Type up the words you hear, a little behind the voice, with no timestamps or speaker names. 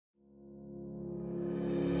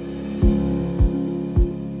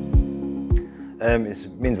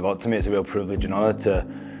It means a lot to me. It's a real privilege and honour to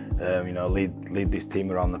lead this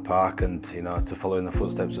team around the park, and to follow in the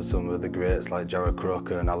footsteps of some of the greats like Jarrod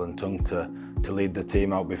Croker and Alan Tung to lead the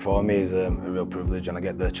team out before me is a real privilege, and I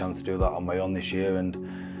get the chance to do that on my own this year. And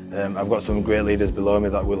I've got some great leaders below me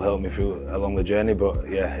that will help me through along the journey. But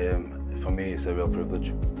yeah, for me, it's a real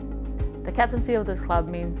privilege. The captaincy of this club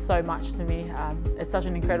means so much to me. It's such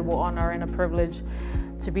an incredible honour and a privilege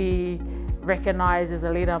to be recognised as a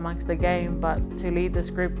leader amongst the game, but to lead this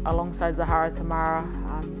group alongside Zahara Tamara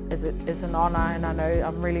it's an honour, and I know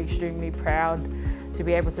I'm really extremely proud to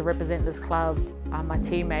be able to represent this club, my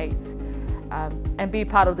teammates, and be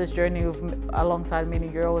part of this journey alongside many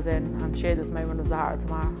girls and share this moment with Zahara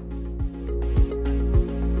Tamara.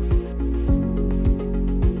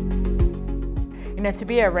 To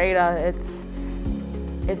be a Raider,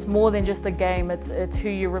 it's more than just a game. It's who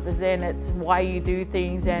you represent. It's why you do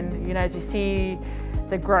things, and to see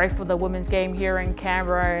the growth of the women's game here in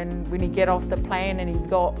Canberra, and when you get off the plane and you've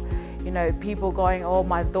got people going, oh,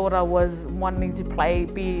 my daughter was wanting to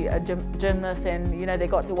be a gymnast, and they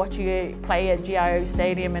got to watch you play at GIO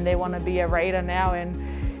Stadium and they want to be a Raider now.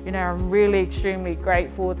 And I'm really extremely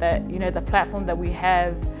grateful that the platform that we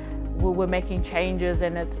have, we're making changes,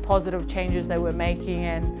 and it's positive changes that we're making.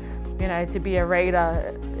 And to be a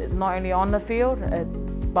Raider, not only on the field,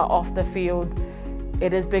 but off the field,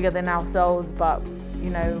 it is bigger than ourselves. But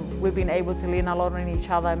we've been able to lean a lot on each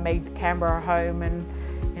other, made Canberra home, and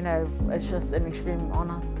it's just an extreme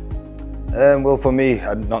honour. Well, for me,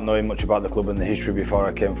 not knowing much about the club and the history before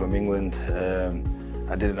I came from England,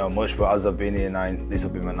 I didn't know much, but as I've been here this will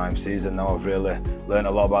be my 9th season now, I've really learned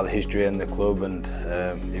a lot about the history and the club, and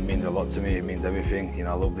it means a lot to me. It means everything.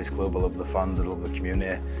 I love this club, I love the fans, I love the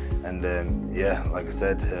community, and yeah, like I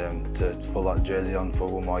said, to pull that jersey on for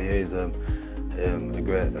one more year is a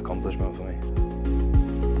great accomplishment for me.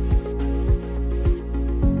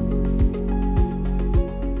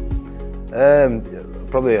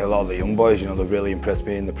 Probably a lot of the young boys, they've really impressed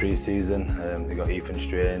me in the pre-season. They got Ethan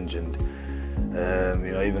Strange and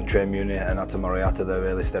even Trey Muni and Atta Marietta, they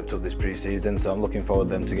really stepped up this pre-season, so I'm looking forward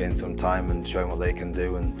to them to getting some time and showing what they can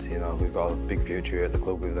do. And we've got a big future here at the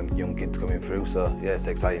club with them young kids coming through, so yeah, it's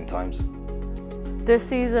exciting times. This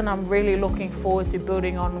season I'm really looking forward to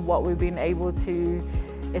building on what we've been able to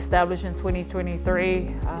establish in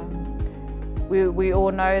 2023. We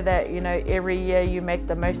all know that every year you make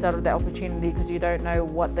the most out of that opportunity because you don't know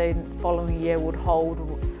what the following year would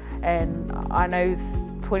hold, and I know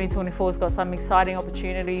 2024 has got some exciting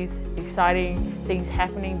opportunities, exciting things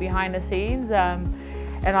happening behind the scenes, and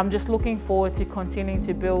I'm just looking forward to continuing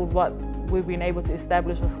to build what we've been able to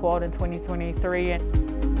establish the squad in 2023.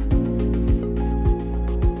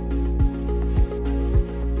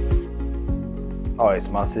 Oh, it's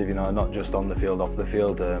massive, not just on the field, off the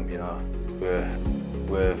field.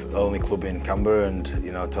 We're the only club in Canberra, and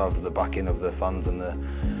to have the backing of the fans and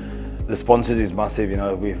the sponsors is massive.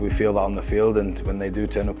 We feel that on the field, and when they do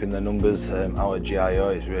turn up in the numbers out at GIO,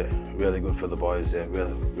 it's really good for the boys. It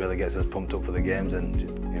really gets us pumped up for the games, and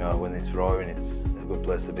when it's roaring, it's a good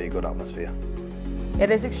place to be, good atmosphere. It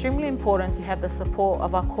is extremely important to have the support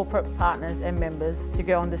of our corporate partners and members to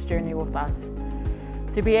go on this journey with us.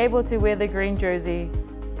 To be able to wear the green jersey,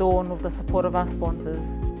 adorned with the support of our sponsors,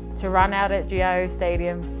 to run out at GIO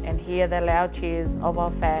Stadium and hear the loud cheers of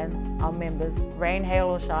our fans, our members, rain, hail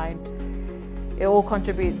or shine, it all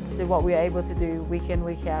contributes to what we're able to do week in,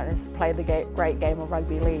 week out, and play the great game of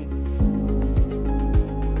rugby league.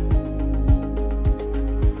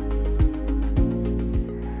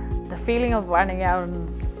 The feeling of running out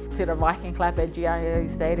to the Viking Clap at GIO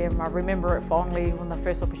Stadium, I remember it fondly when the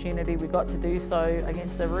first opportunity we got to do so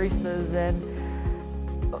against the Roosters, and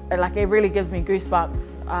it really gives me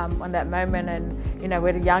goosebumps on that moment. And we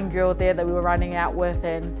had a young girl there that we were running out with,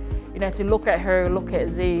 and to look at her, look at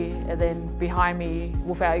Z, and then behind me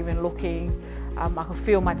without even looking, I could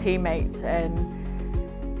feel my teammates,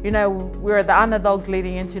 and we were the underdogs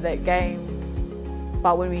leading into that game,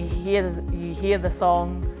 but when you hear the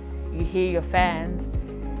song, you hear your fans,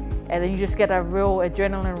 and then you just get a real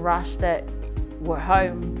adrenaline rush that we're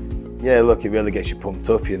home. Yeah, look, it really gets you pumped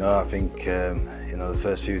up. I think the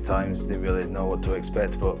first few times didn't really know what to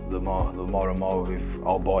expect, but the more and more we've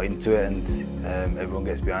all bought into it, and everyone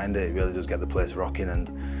gets behind it. It really does get the place rocking, and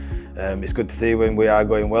it's good to see when we are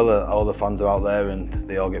going well, all the fans are out there and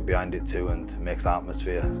they all get behind it too, and it makes the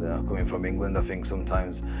atmosphere. So, coming from England, I think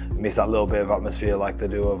sometimes we miss that little bit of atmosphere like they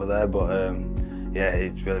do over there, but yeah,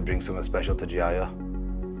 it really brings something special to GIO.